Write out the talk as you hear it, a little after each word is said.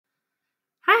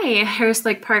Hi, Harris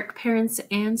Lake Park parents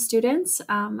and students.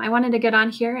 I wanted to get on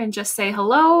here and just say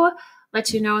hello,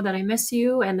 let you know that I miss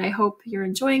you, and I hope you're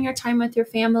enjoying your time with your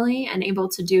family and able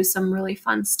to do some really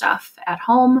fun stuff at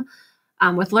home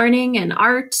with learning and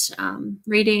art,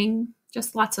 reading,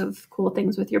 just lots of cool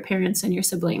things with your parents and your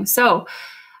siblings. So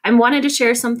I wanted to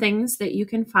share some things that you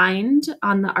can find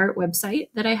on the art website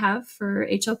that I have for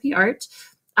HLP Art.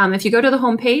 If you go to the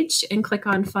homepage and click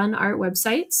on Fun Art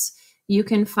Websites, you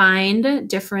can find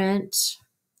different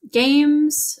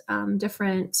games,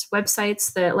 different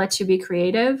websites that let you be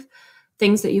creative,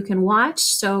 things that you can watch.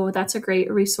 So that's a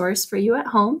great resource for you at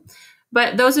home.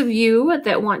 But those of you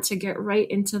that want to get right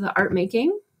into the art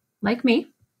making, like me,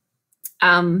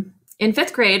 in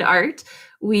fifth grade art,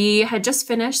 we had just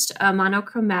finished a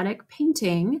monochromatic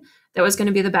painting that was going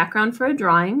to be the background for a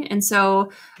drawing. And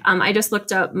so I just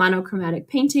looked up monochromatic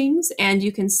paintings, and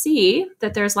you can see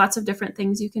that there's lots of different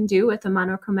things you can do with a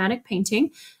monochromatic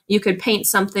painting. You could paint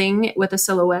something with a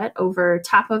silhouette over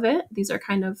top of it. These are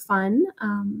kind of fun.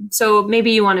 So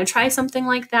maybe you want to try something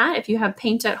like that. If you have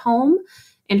paint at home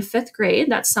in fifth grade,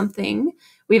 that's something.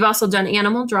 We've also done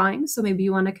animal drawings, so maybe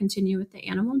you want to continue with the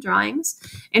animal drawings.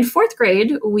 In fourth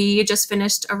grade, we just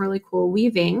finished a really cool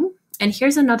weaving. And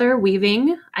here's another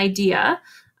weaving idea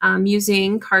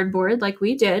using cardboard like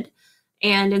we did.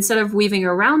 And instead of weaving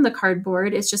around the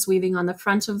cardboard, it's just weaving on the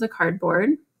front of the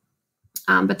cardboard.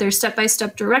 But there's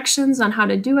step-by-step directions on how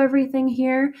to do everything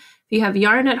here. If you have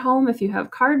yarn at home, if you have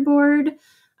cardboard,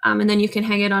 and then you can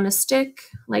hang it on a stick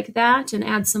like that and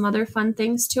add some other fun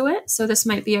things to it. So this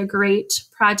might be a great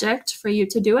project for you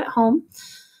to do at home.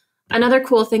 Another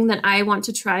cool thing that I want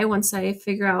to try once I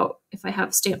figure out if I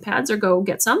have stamp pads or go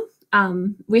get some,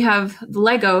 we have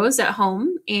Legos at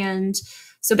home. And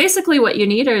so basically what you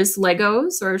need is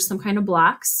Legos or some kind of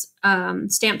blocks,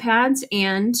 stamp pads,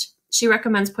 and she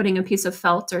recommends putting a piece of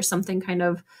felt or something kind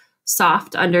of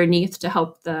soft underneath to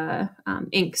help the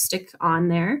ink stick on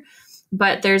there.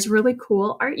 But there's really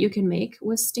cool art you can make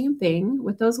with stamping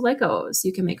with those Legos.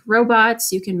 You can make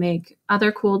robots, you can make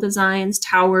other cool designs,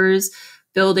 towers,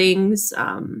 buildings,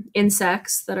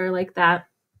 insects that are like that.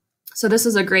 So this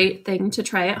is a great thing to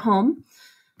try at home.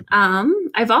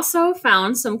 I've also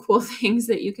found some cool things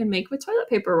that you can make with toilet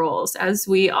paper rolls, as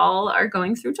we all are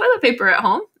going through toilet paper at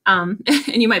home. And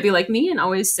you might be like me and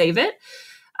always save it,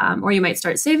 or you might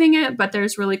start saving it, but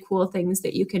there's really cool things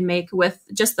that you can make with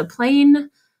just the plain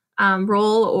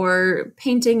roll, or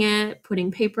painting it,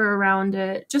 putting paper around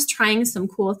it, just trying some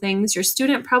cool things. Your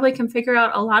student probably can figure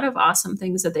out a lot of awesome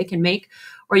things that they can make,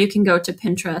 or you can go to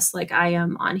Pinterest like I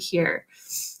am on here.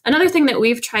 Another thing that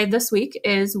we've tried this week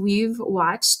is we've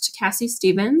watched Cassie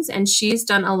Stevens, and she's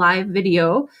done a live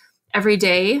video every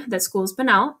day that school's been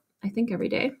out, I think every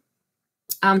day,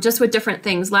 just with different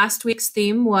things. Last week's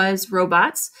theme was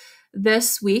robots.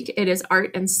 This week it is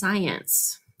art and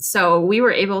science. So we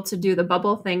were able to do the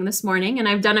bubble thing this morning, and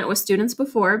I've done it with students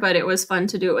before, but it was fun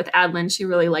to do it with Adlin. She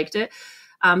really liked it.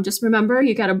 Just remember,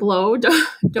 you got to blow.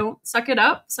 Don't suck it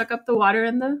up. Suck up the water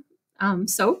in the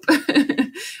soap.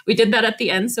 We did that at the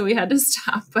end, so we had to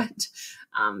stop, but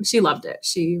she loved it.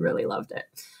 She really loved it.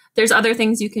 There's other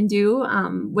things you can do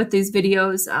with these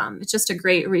videos. It's just a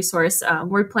great resource.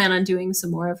 We plan on doing some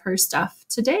more of her stuff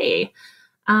today.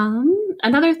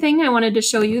 Another thing I wanted to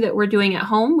show you that we're doing at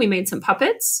home, we made some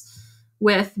puppets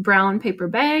with brown paper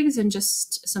bags and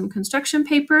just some construction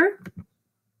paper.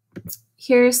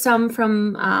 Here's some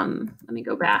from, let me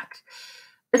go back.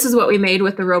 This is what we made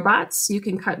with the robots. You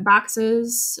can cut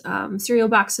boxes, cereal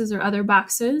boxes or other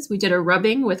boxes. We did a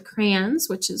rubbing with crayons,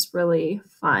 which is really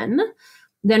fun.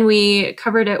 Then we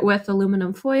covered it with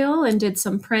aluminum foil and did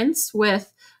some prints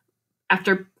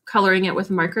after coloring it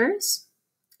with markers,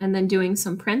 and then doing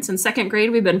some prints. In second grade,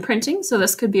 we've been printing, so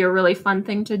this could be a really fun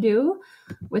thing to do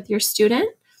with your student.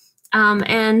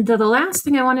 And the last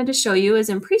thing I wanted to show you is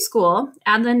in preschool,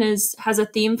 Adlin has a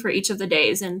theme for each of the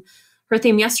days, and her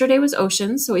theme yesterday was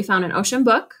oceans, so we found an ocean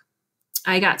book.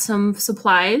 I got some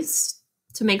supplies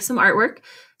to make some artwork.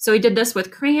 So we did this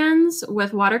with crayons,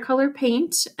 with watercolor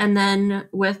paint, and then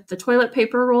with the toilet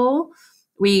paper roll,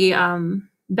 we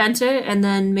bent it and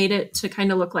then made it to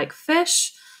kind of look like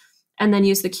fish, and then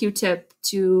used the Q-tip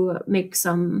to make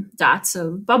some dots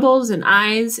of bubbles and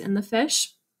eyes in the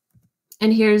fish.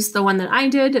 And here's the one that I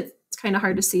did. It's kind of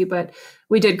hard to see, but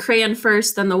we did crayon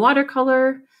first, then the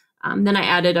watercolor. Then I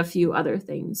added a few other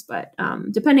things, but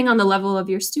depending on the level of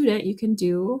your student, you can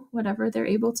do whatever they're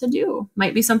able to do.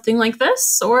 Might be something like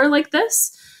this or like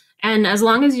this. And as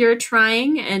long as you're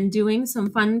trying and doing some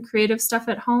fun, creative stuff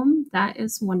at home, that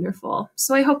is wonderful.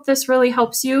 So I hope this really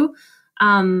helps you.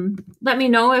 Let me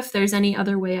know if there's any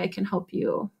other way I can help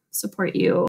you, support you.